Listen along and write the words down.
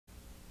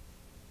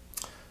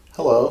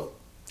Hello,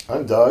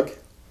 I'm Doug,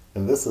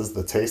 and this is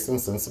the Taste and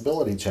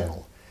Sensibility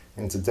channel.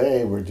 And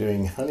today we're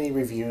doing honey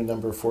review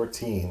number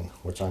 14,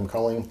 which I'm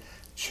calling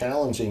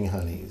Challenging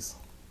Honeys.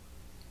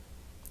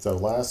 So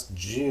last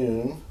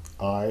June,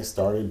 I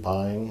started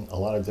buying a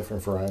lot of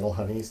different varietal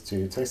honeys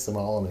to taste them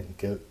all and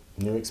get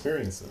new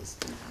experiences.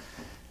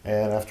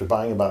 And after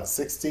buying about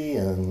 60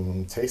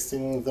 and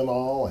tasting them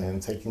all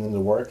and taking them to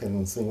work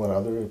and seeing what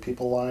other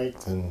people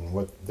liked and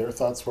what their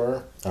thoughts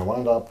were, I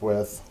wound up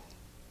with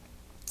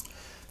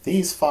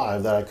these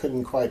 5 that I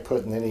couldn't quite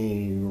put in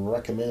any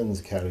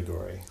recommend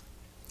category.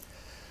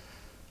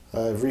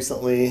 I've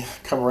recently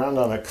come around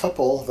on a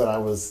couple that I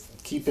was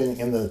keeping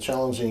in the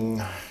challenging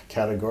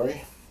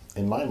category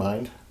in my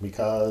mind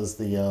because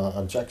the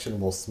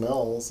objectionable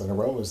smells and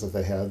aromas that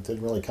they had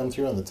didn't really come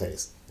through on the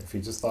taste. If you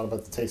just thought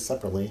about the taste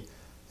separately,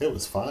 it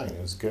was fine. It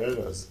was good.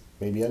 It was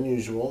maybe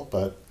unusual,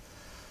 but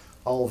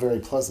all very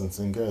pleasant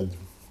and good.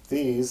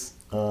 These,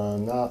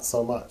 not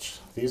so much.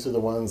 These are the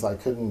ones I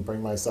couldn't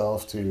bring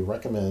myself to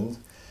recommend,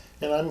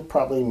 and I'm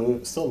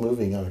probably still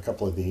moving on a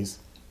couple of these.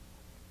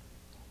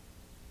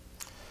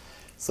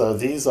 So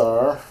these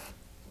are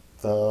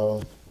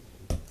the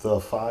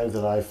 5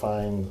 that I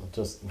find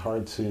just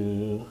hard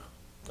to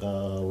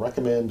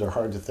recommend or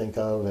hard to think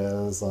of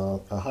as a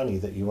honey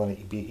that you want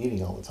to be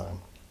eating all the time.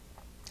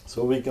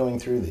 So we'll be going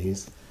through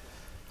these.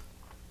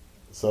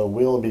 So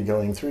we'll be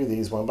going through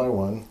these one by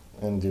one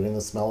and doing the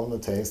smell and the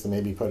taste, and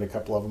maybe put a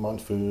couple of them on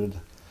food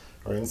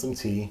or in some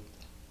tea.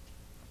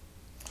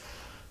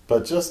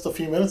 But just a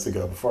few minutes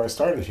ago, before I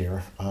started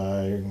here,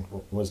 I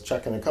was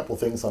checking a couple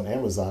things on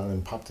Amazon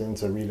and popped in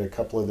to read a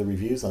couple of the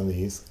reviews on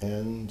these,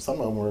 and some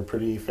of them were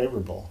pretty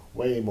favorable,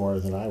 way more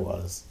than I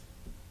was,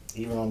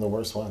 even on the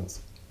worst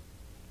ones.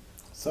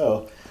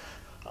 So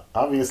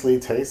obviously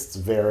tastes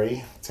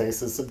vary,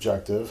 taste is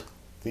subjective.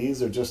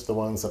 These are just the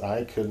ones that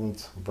I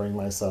couldn't bring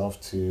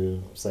myself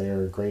to say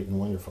are great and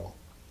wonderful.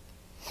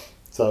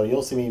 So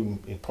you'll see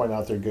me point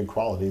out their good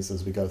qualities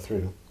as we go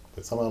through,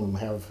 but some of them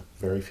have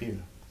very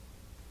few.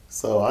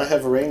 So I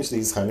have arranged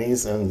these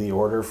honeys in the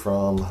order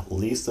from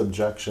least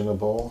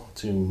objectionable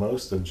to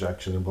most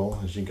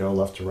objectionable as you go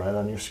left to right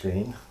on your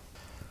screen.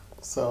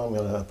 So I'm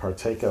going to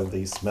partake of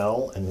the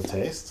smell and the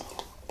taste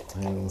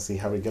and see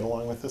how we get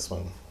along with this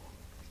one.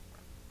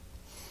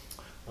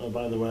 Oh,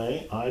 by the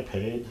way, I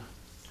paid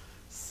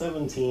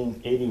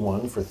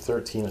 $17.81 for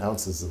 13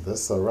 ounces of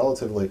this, so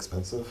relatively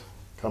expensive.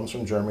 Comes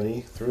from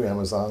Germany through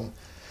Amazon.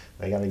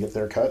 They got to get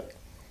their cut.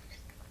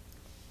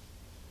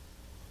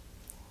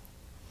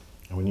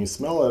 And when you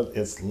smell it,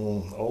 it's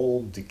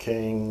old,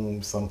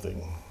 decaying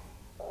something.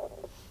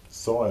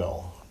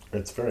 Soil.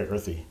 It's very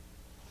earthy.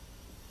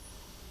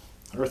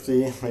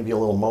 Earthy, maybe a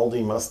little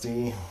moldy,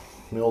 musty,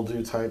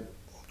 mildew type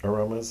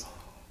aromas.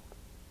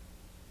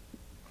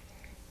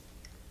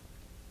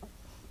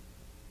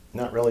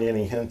 Not really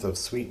any hint of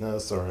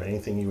sweetness or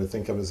anything you would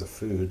think of as a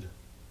food.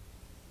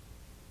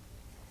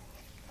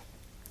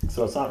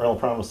 So it's not real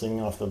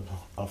promising off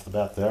the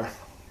bat there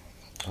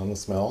on the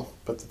smell,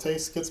 but the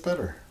taste gets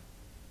better.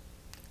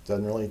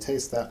 Doesn't really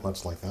taste that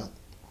much like that.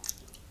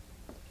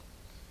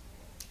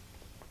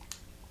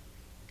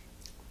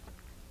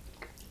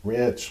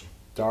 Rich,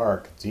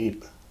 dark,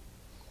 deep.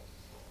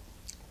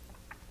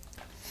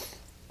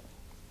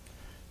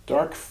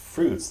 Dark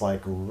fruits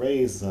like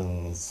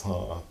raisins,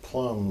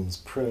 plums,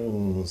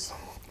 prunes,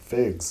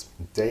 figs,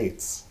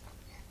 dates.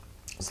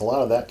 There's a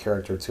lot of that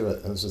character to it,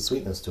 and there's a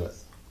sweetness to it.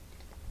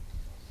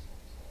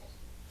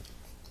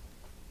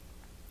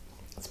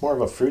 It's more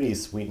of a fruity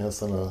sweetness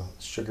than a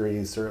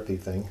sugary, syrupy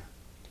thing.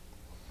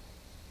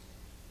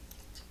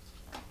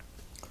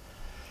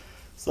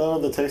 So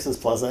the taste is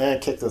pleasant. I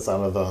kicked this out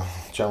of the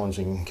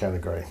challenging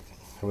category.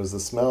 It was the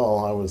smell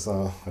I was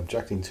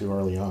objecting to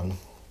early on.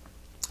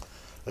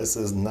 This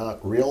is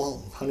not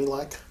real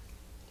honey-like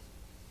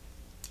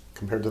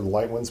compared to the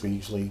light ones we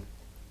usually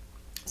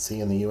see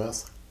in the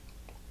US.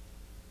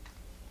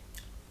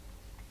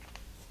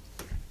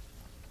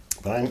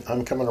 But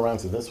I'm coming around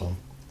to this one.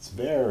 It's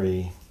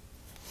very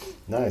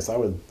nice. I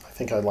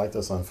think I'd like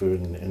this on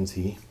food and in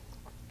tea.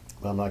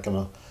 But I'm not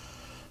gonna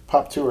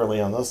pop too early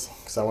on this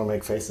because I want to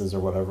make faces or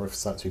whatever if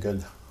it's not too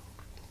good.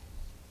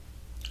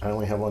 I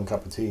only have 1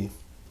 cup of tea.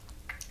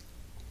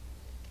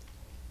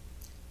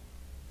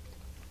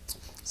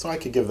 So I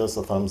could give this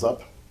a thumbs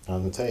up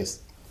on the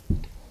taste.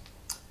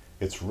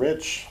 It's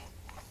rich.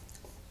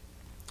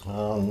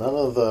 None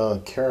of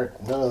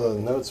the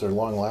notes are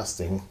long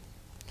lasting.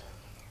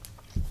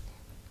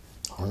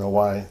 I don't know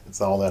why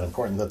it's all that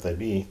important that they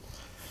be.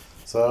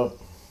 So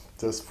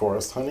this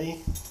forest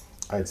honey,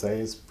 I'd say,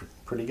 is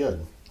pretty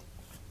good.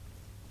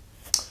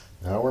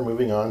 Now we're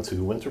moving on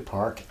to Winter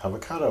Park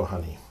avocado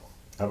honey.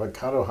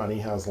 Avocado honey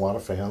has a lot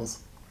of fans,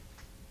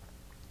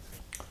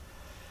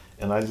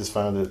 and I just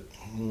found it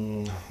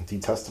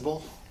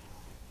detestable.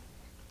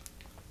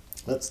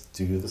 Let's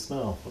do the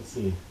smell. Let's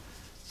see.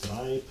 Did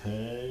I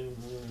pay?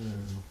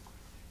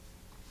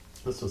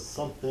 This was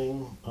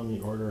something on the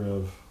order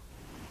of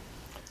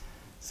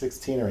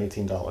 $16 or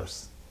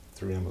 $18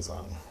 through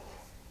Amazon.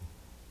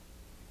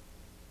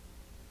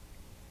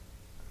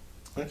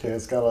 Okay,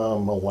 it's got a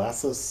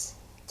molasses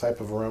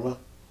type of aroma.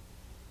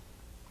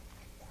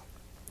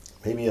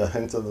 Maybe a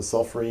hint of the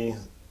sulfury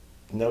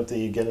note that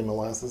you get in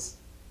molasses.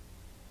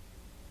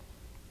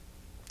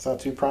 It's not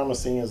too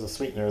promising as a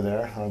sweetener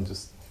there,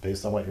 just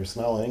based on what you're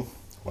smelling,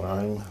 what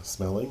I'm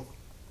smelling.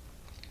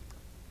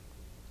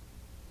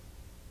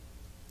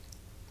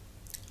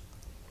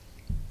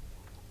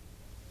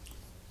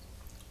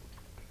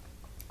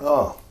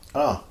 Oh,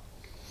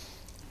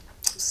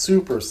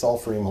 super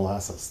sulfury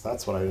molasses.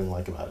 That's what I didn't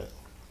like about it.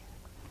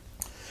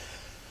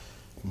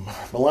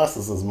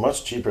 Molasses is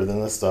much cheaper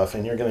than this stuff,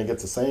 and you're going to get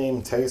the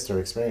same taste or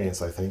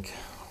experience, I think.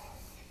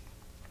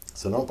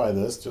 So don't buy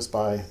this, just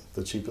buy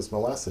the cheapest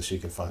molasses you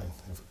can find,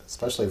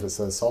 especially if it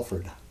says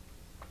sulfured.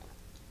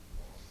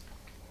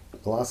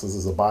 Molasses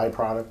is a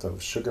byproduct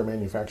of sugar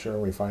manufacture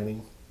and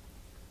refining.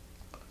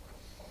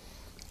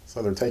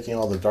 So they're taking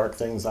all the dark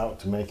things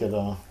out to make it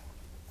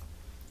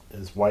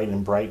as white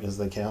and bright as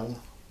they can.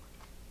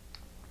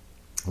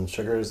 And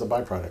sugar is a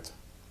byproduct.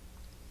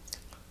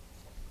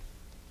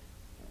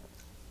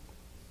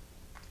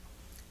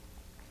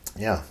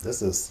 Yeah,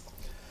 this is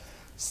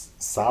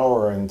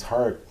sour and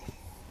tart.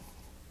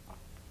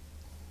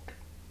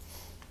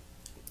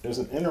 There's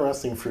an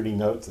interesting fruity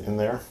note in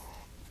there,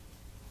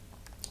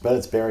 but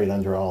it's buried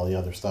under all the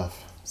other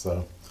stuff.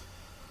 So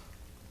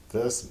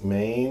this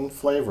main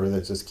flavor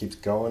that just keeps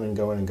going and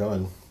going and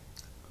going.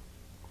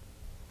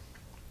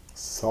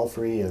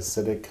 Sulfury,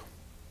 acidic,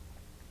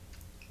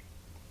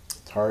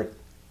 tart,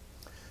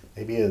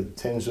 maybe a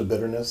tinge of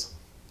bitterness.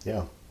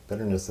 Yeah,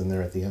 bitterness in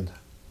there at the end.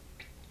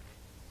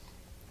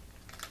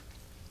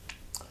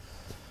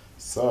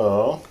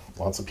 So,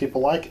 lots of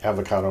people like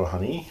avocado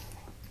honey.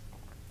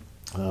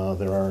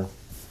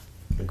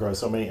 They grow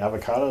so many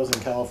avocados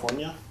in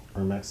California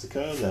or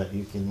Mexico that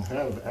you can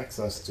have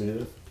access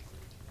to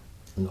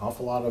an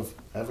awful lot of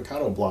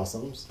avocado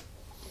blossoms.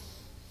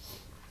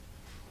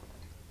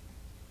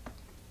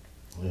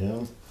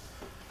 And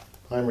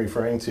I'm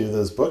referring to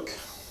this book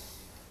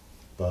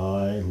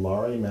by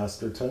Laurey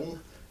Masterton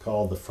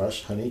called The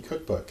Fresh Honey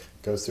Cookbook.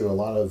 It goes through a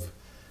lot of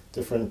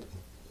different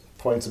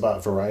points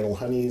about varietal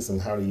honeys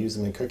and how to use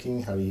them in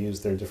cooking, how to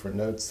use their different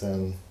notes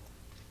and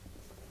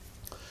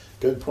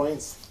good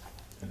points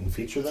and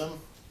feature them.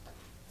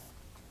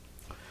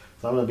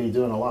 So I'm going to be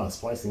doing a lot of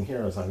splicing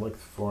here as I look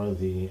for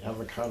the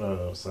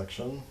avocado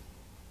section.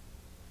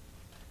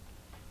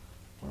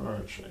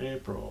 March,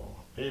 April.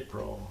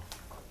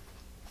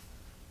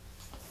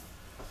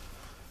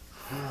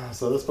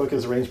 So this book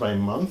is arranged by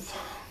month,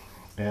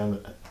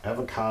 and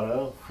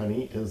avocado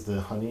honey is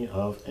the honey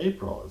of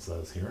April, it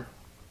says here.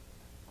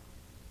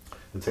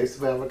 The taste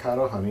of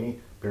avocado honey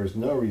bears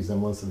no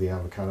resemblance to the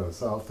avocado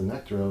itself. The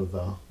nectar of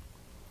the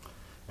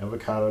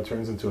avocado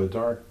turns into a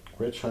dark,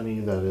 rich honey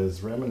that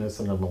is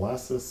reminiscent of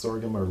molasses,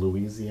 sorghum, or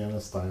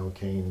Louisiana-style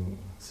cane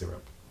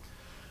syrup.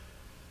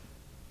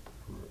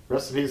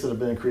 Recipes that have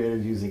been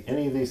created using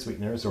any of these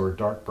sweeteners or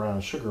dark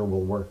brown sugar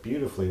will work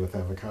beautifully with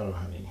avocado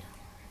honey.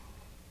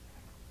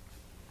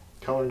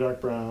 Color dark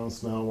brown,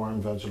 smell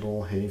warm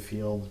vegetal,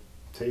 hayfield,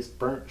 taste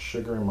burnt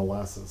sugar and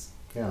molasses.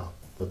 Yeah,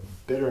 the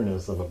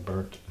bitterness of a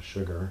burnt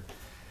sugar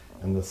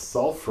and the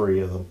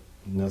sulfuryness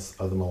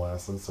of the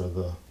molasses are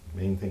the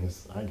main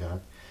things I got.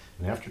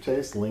 And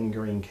aftertaste,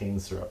 lingering cane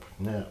syrup.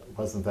 Nah, it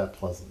wasn't that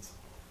pleasant.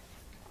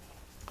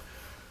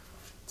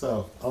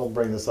 So I'll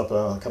bring this up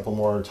a couple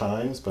more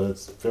times, but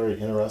it's very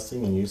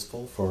interesting and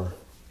useful for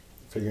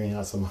figuring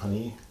out some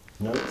honey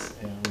notes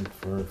and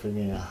for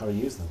figuring out how to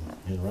use them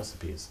in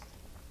recipes.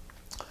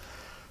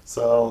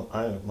 So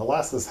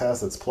molasses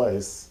has its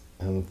place,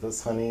 and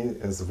this honey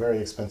is a very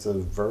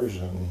expensive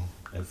version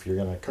if you're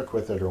going to cook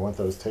with it or want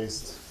the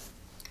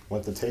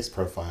taste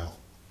profile.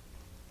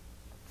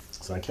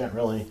 So I can't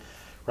really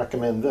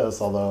recommend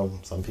this, although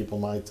some people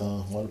might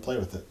want to play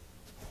with it.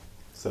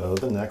 So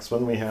the next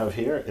one we have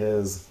here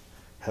is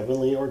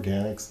Heavenly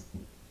Organics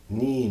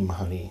Neem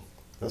Honey.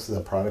 This is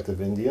a product of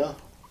India.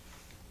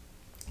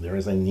 There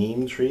is a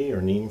neem tree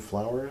or neem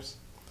flowers.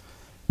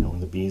 And when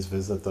the bees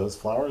visit those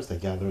flowers, they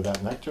gather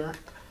that nectar,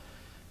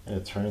 and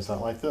it turns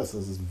out like this.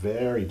 This is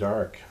very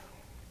dark.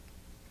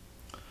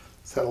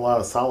 It's had a lot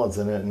of solids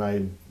in it, and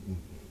I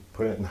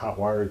put it in hot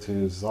water to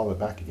dissolve it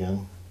back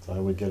again, so I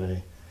would get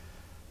a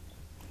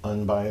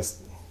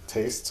unbiased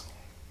taste.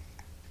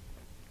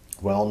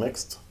 Well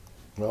mixed.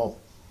 Well,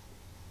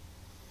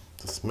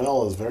 the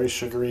smell is very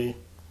sugary,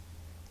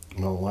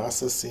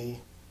 molassesy,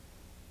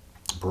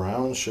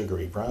 brown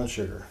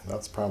sugar.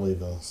 That's probably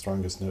the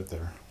strongest note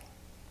there.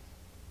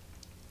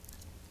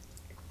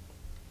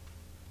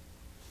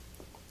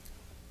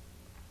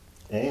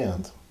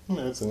 And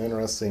it's an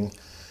interesting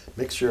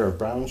mixture of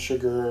brown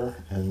sugar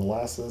and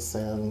molasses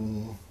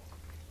and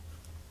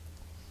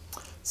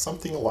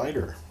something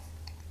lighter.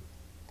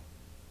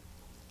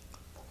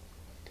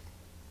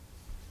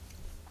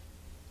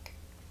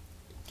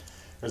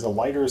 There's a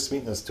lighter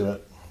sweetness to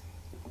it.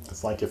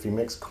 It's like if you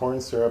mix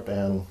corn syrup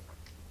and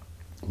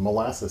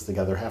molasses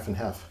together, half and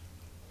half.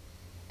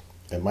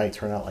 It might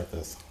turn out like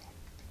this.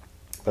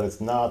 But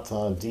it's not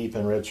deep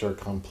and rich or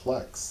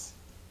complex.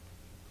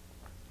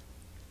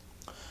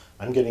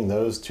 I'm getting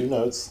those 2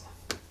 notes,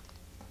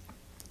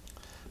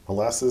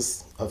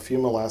 molasses, a few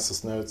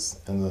molasses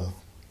notes, and the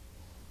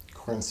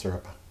corn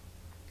syrup.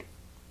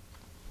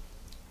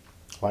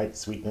 Light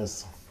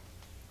sweetness.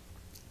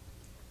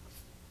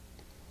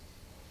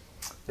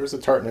 There's a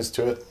tartness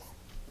to it,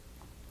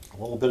 a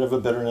little bit of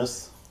a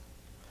bitterness.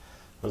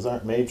 Those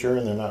aren't major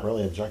and they're not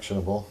really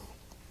objectionable,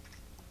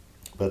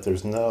 but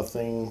there's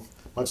nothing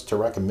much to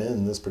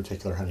recommend this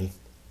particular honey.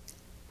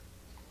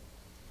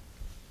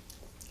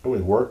 It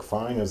would work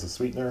fine as a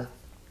sweetener.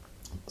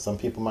 Some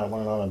people might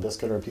want it on a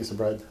biscuit or a piece of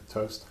bread,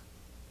 toast.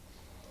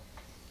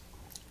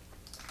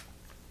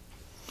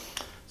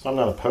 So I'm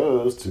not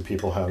opposed to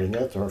people having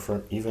it,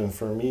 or even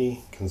for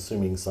me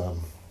consuming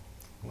some.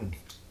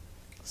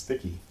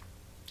 Sticky.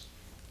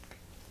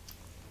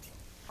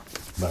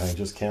 But I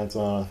just can't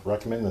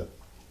recommend it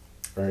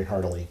very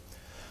heartily.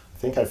 I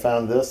think I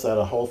found this at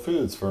a Whole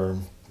Foods for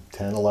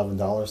 $10,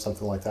 $11,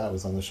 something like that. It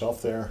was on the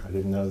shelf there. I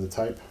didn't know the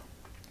type.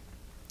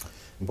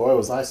 And boy,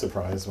 was I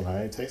surprised when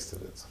I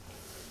tasted it.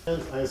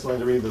 And I just wanted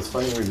to read this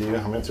funny review.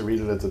 I meant to read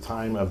it at the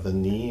time of the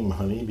neem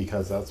honey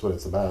because that's what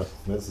it's about.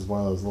 This is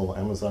one of those little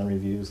Amazon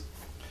reviews.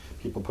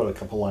 People put a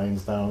couple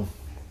lines down.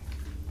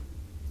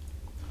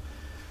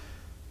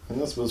 And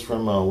this was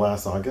from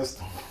last August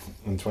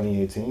in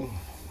 2018.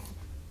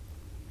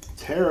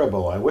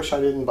 Terrible. I wish I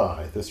didn't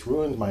buy. This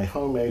ruined my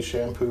homemade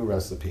shampoo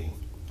recipe.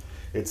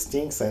 It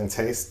stinks and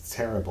tastes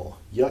terrible.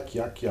 Yuck,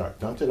 yuck, yuck.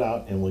 Dumped it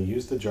out and will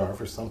use the jar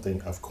for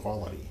something of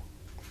quality.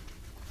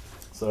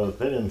 So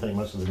they didn't think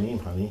much of the neem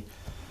honey,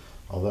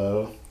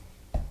 although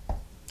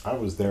I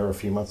was there a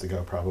few months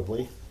ago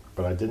probably,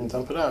 but I didn't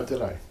dump it out,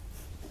 did I?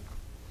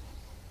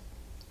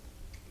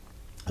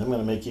 I'm going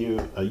to make you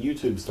a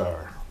YouTube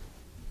star.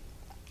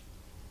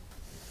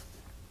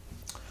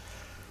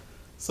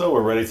 So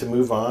we're ready to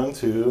move on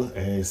to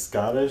a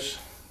Scottish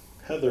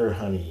heather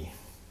honey.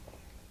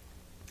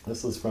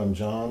 This is from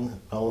John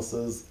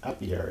Ellis's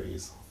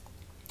Apiaries,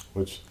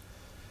 which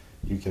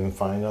you can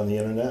find on the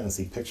internet and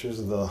see pictures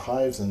of the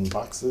hives and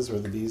boxes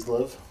where the bees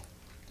live.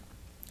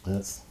 And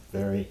it's a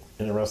very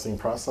interesting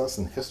process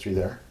and history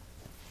there.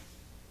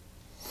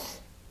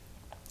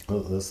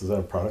 This is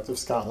a product of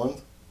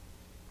Scotland,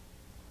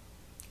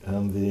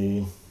 and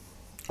the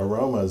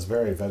aroma is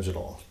very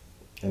vegetal.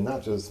 And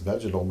not just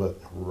vegetal, but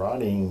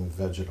rotting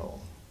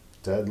vegetal.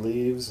 Dead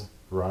leaves,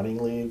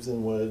 rotting leaves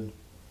and wood,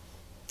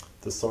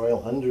 the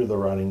soil under the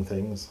rotting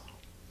things.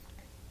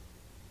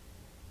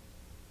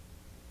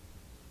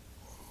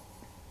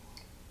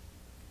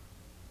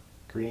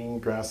 Green,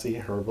 grassy,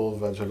 herbal,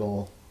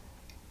 vegetal,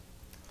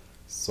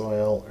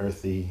 soil,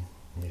 earthy,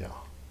 yeah.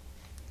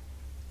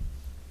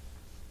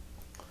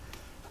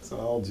 So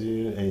I'll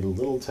do a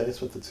little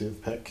taste with the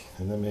toothpick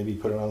and then maybe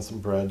put it on some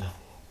bread.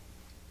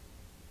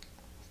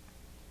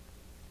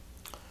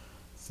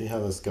 See how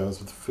this goes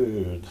with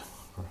food,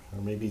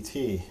 or maybe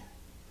tea.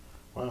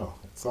 Wow,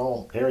 it's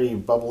all airy,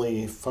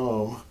 bubbly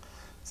foam,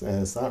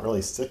 and it's not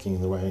really sticking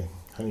the way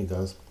honey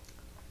does.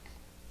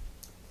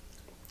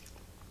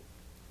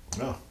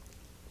 Oh.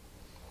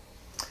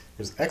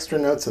 There's extra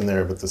notes in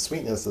there, but the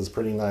sweetness is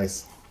pretty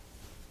nice.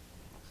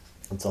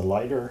 It's a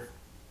lighter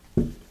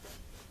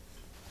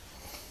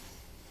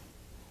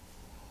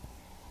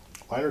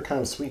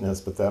kind of sweetness,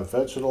 but that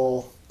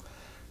vegetal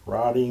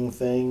rotting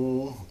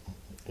thing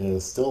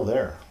is still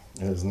there.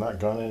 It has not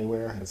gone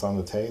anywhere. It's on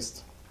the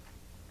taste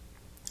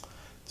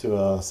to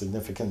a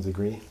significant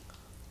degree.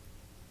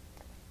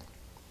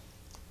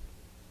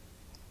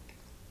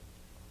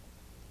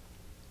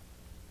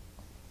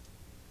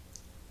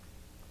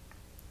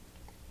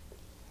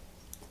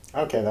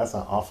 Okay, that's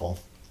not awful.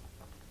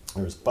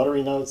 There's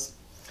buttery notes.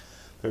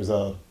 There's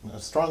a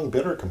strong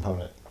bitter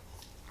component.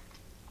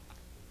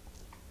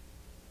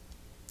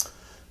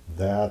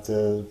 That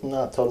is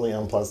not totally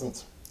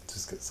unpleasant.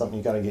 Just something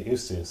you got to get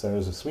used to. So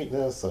there's a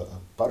sweetness, a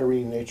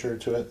buttery nature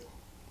to it.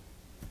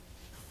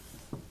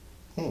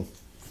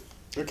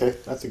 Okay,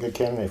 that's a good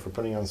candidate for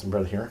putting on some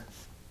bread here.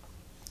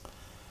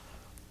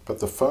 But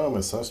the foam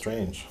is so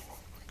strange.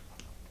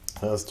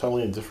 It has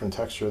totally a different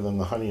texture than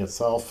the honey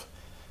itself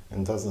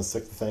and doesn't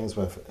stick to things.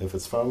 But if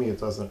it's foamy, it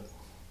doesn't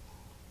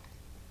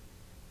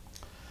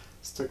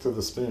stick to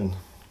the spoon.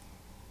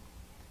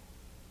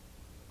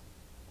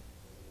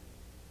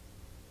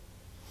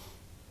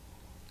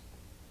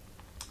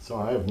 So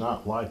I have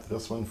not liked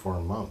this one for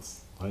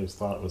months. I just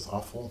thought it was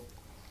awful.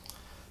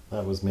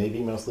 That was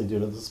maybe mostly due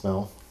to the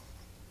smell.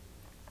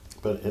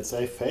 But it's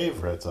a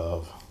favorite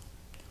of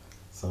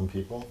some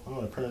people.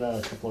 Oh, I printed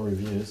out a couple of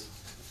reviews.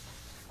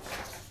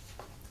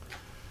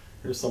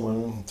 Here's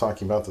someone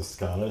talking about the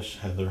Scottish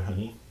heather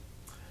honey.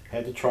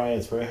 Had to try it.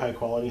 It's very high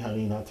quality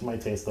honey. Not to my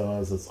taste though,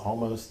 as it's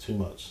almost too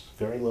much.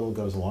 Very little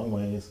goes a long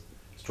ways.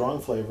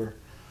 Strong flavor.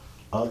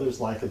 Others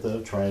like it that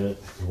have tried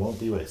it. It won't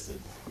be wasted.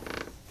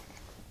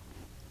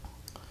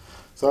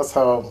 So that's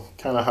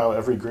kind of how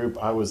every group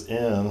I was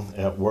in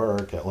at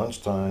work at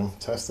lunchtime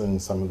testing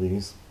some of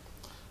these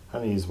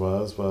honeys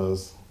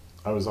was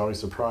I was always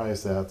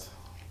surprised at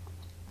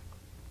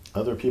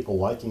other people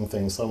liking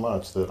things so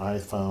much that I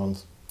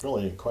found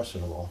really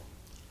questionable.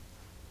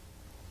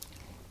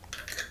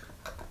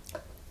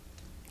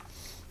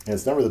 And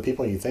it's never the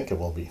people you think it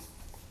will be.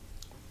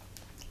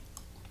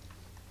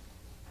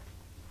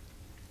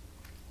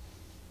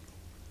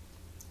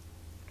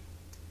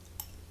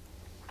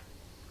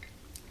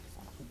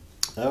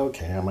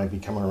 Okay, I might be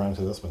coming around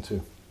to this one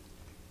too.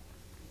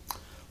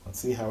 Let's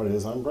see how it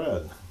is on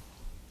bread.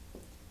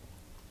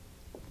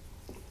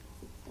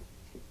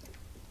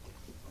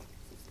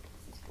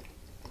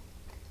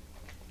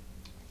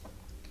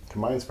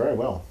 Combines very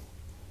well.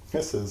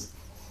 This is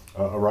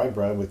a rye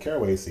bread with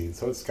caraway seeds,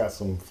 so it's got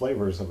some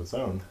flavors of its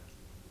own.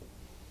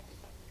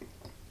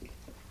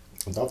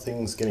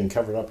 Nothing's getting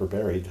covered up or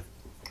buried.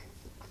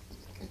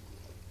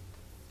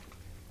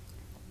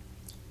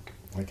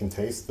 I can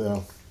taste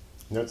the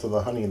notes of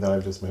the honey that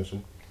I've just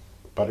mentioned.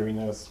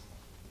 Butteriness,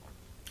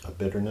 a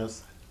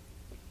bitterness,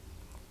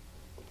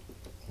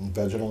 and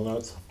vegetal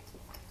notes.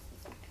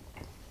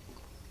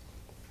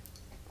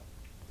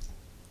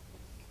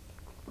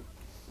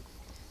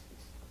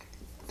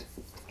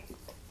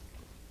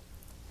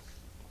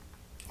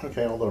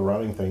 Okay, all the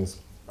rotting things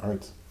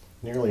aren't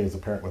nearly as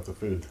apparent with the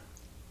food.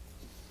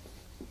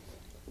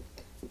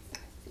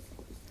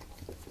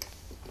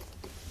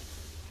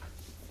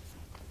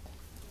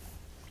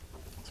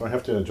 So I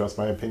have to adjust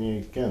my opinion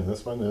again.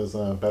 This one is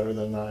better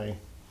than I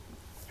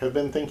have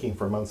been thinking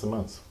for months and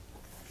months.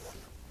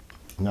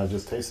 And I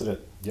just tasted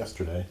it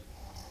yesterday.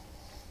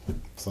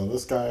 So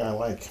this guy I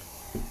like.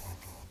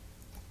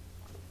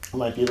 I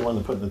might be the one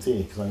to put in the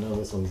tea because I know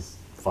this one's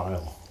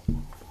vile.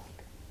 I'm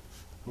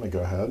gonna go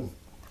ahead.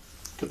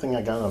 Good thing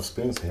I got enough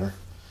spoons here.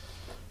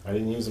 I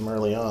didn't use them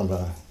early on,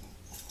 but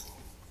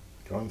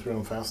going through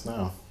them fast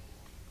now.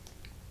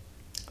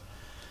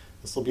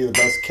 This will be the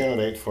best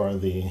candidate for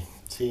the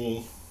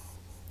tea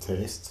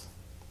taste,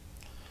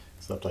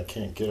 except I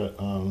can't get it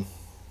on.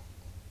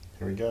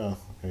 Here we go.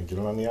 I'm gonna get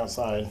it on the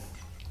outside.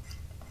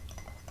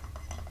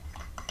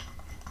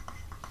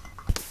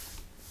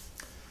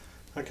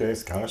 Okay,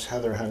 Scottish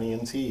heather, honey,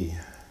 and tea.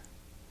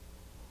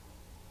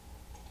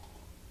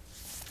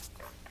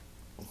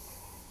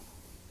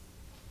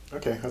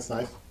 Okay, that's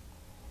nice.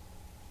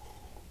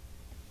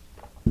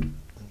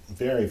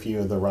 Very few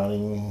of the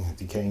rotting,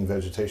 decaying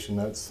vegetation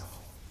notes.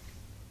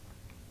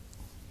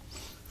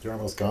 They're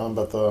almost gone,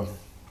 but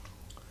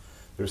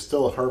there's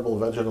still a herbal,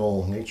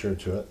 vegetal nature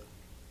to it.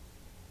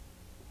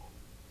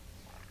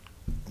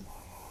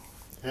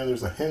 And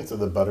there's a hint of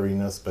the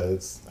butteriness, but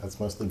that's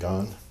mostly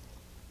gone.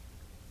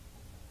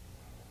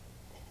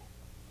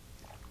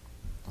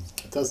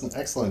 It does an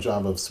excellent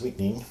job of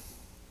sweetening.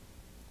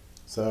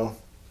 So,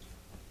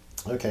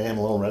 okay, I'm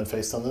a little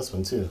red-faced on this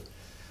one too.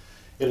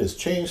 It has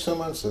changed so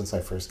much since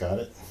I first got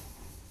it.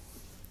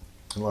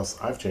 Unless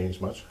I've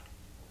changed much.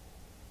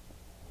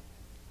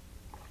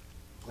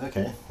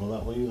 Okay, well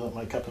that will use up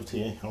my cup of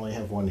tea. I only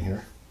have one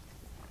here.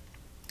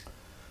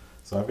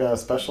 So I've got a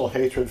special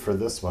hatred for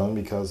this one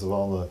because of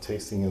all the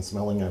tasting and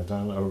smelling I've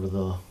done over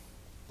the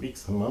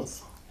weeks and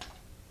months.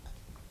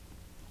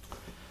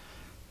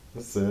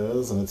 This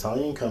is an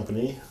Italian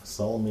company,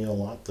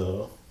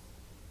 Solmielato.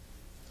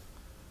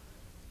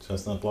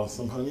 Chestnut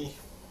blossom honey.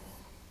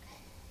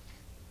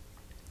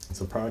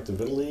 It's a product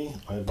of Italy.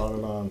 I bought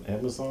it on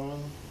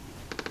Amazon.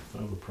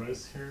 I have a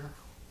price here.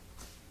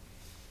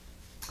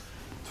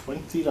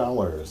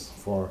 $20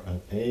 for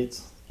an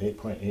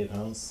 8.8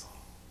 ounce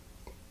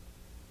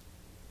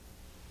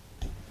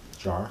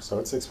jar, so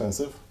it's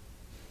expensive.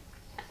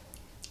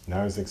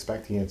 Now I was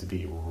expecting it to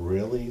be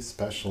really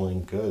special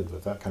and good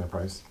with that kind of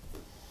price.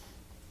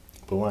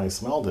 But when I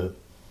smelled it,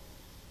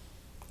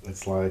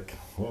 it's like,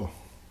 whoa.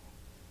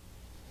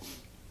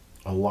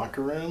 A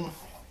locker room,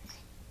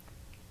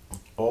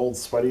 old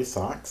sweaty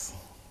socks,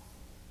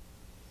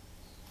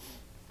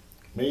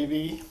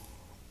 maybe.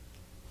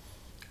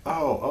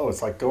 Oh,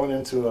 it's like going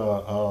into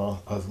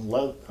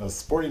a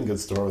sporting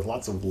goods store with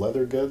lots of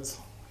leather goods.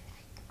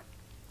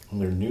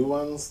 And they're new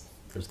ones.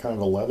 There's kind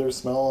of a leather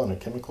smell and a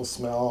chemical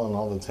smell and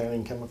all the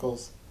tanning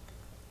chemicals.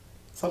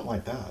 Something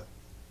like that.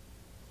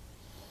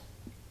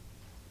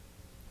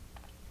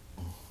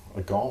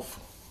 A golf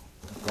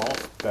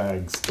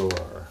bag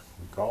store,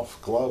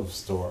 golf glove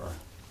store,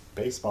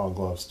 baseball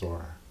glove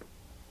store,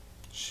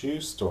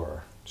 shoe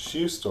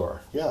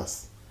store,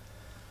 yes.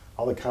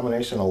 All the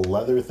combination of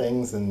leather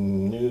things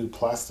and new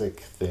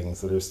plastic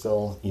things that are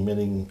still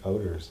emitting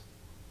odors.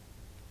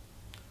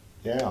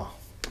 Yeah.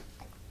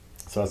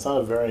 So it's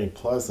not a very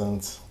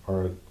pleasant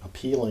or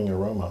appealing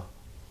aroma.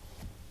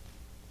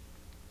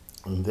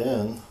 And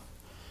then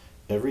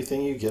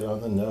everything you get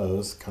on the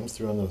nose comes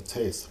through on the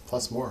taste,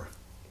 plus more.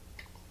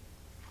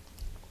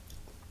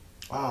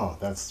 Wow,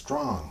 that's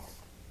strong.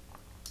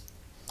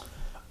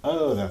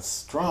 Oh, that's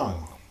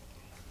strong.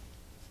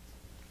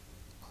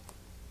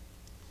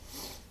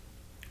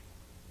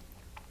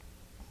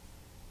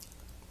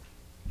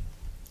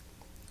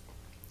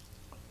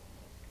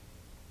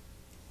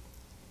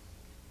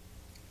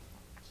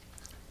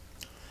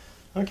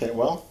 Okay,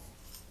 well,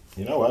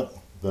 you know what?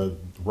 The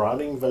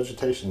rotting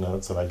vegetation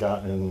notes that I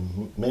got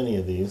in many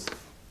of these,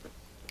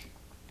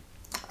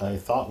 I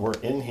thought were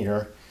in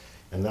here,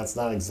 and that's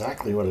not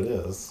exactly what it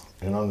is.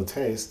 And on the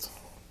taste,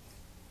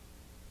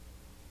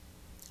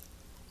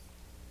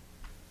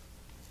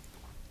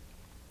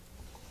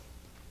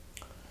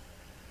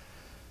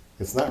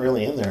 It's not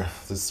really in there.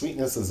 The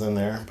sweetness is in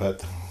there,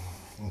 but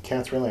you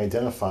can't really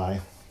identify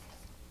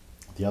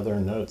the other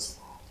notes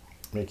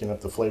making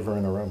up the flavor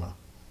and aroma.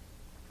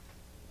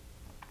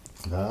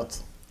 That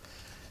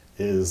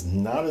is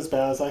not as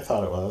bad as I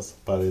thought it was,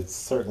 but it's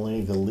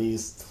certainly the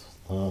least,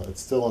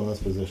 it's still in this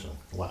position,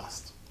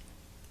 last.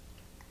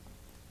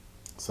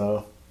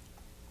 So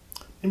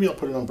maybe I'll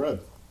put it on bread.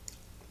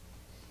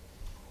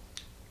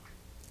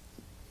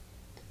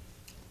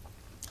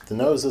 The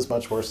nose is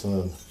much worse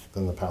than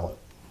the palate.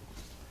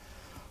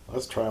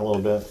 Let's try a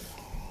little bit.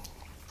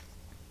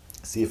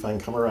 See if I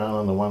can come around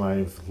on the one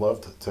I've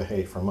loved to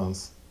hate for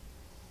months.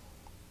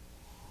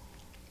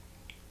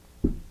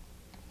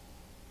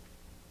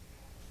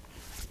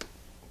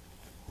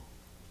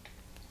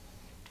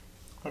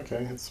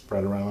 Okay, it's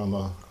spread around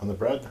on the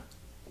bread.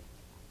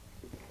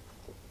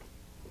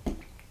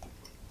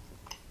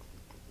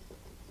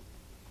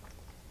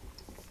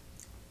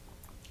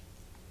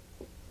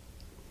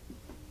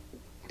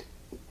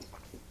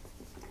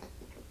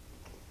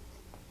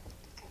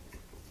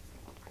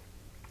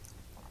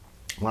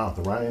 Wow,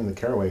 the rind and the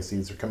caraway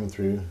seeds are coming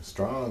through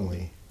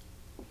strongly.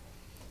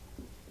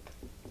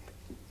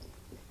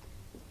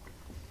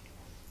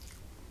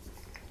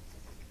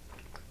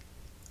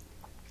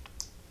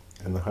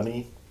 And the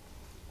honey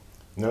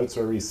notes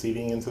are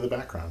receding into the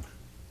background.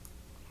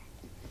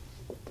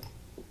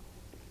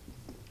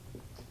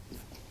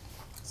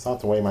 It's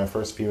not the way my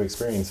first few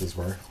experiences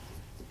were.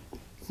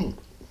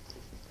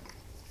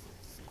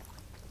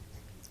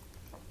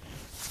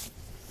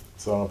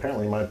 So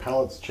apparently my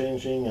palate's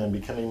changing and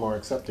becoming more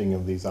accepting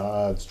of these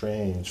odd,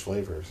 strange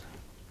flavors.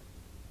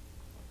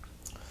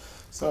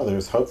 So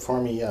there's hope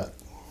for me yet.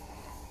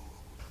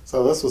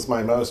 So this was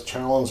my most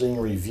challenging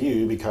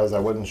review because I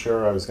wasn't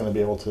sure I was going to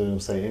be able to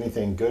say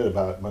anything good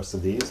about most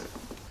of these.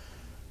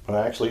 But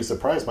I actually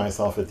surprised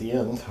myself at the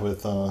end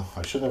with,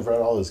 I shouldn't have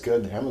read all those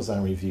good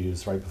Amazon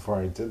reviews right before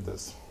I did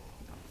this.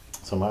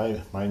 So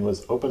mine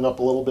was opened up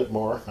a little bit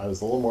more. I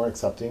was a little more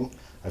accepting.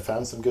 I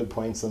found some good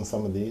points in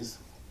some of these.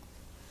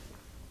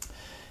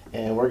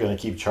 And we're going to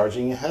keep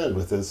charging ahead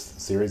with this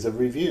series of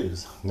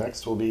reviews.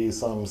 Next will be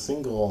some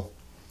single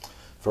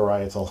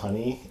varietal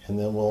honey, and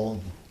then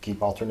we'll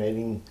keep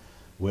alternating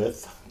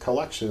with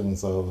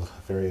collections of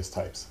various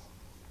types.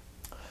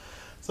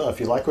 So if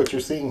you like what you're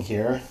seeing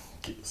here,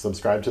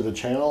 subscribe to the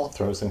channel,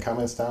 throw some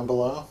comments down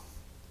below.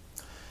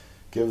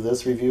 Give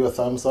this review a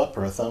thumbs up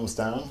or a thumbs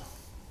down.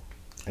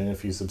 And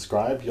if you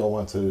subscribe, you'll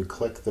want to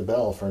click the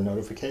bell for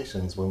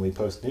notifications when we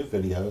post new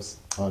videos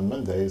on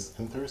Mondays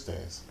and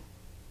Thursdays.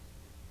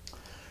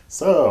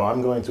 So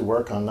I'm going to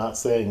work on not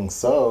saying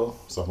so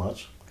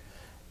much,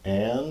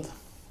 and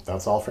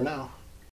that's all for now.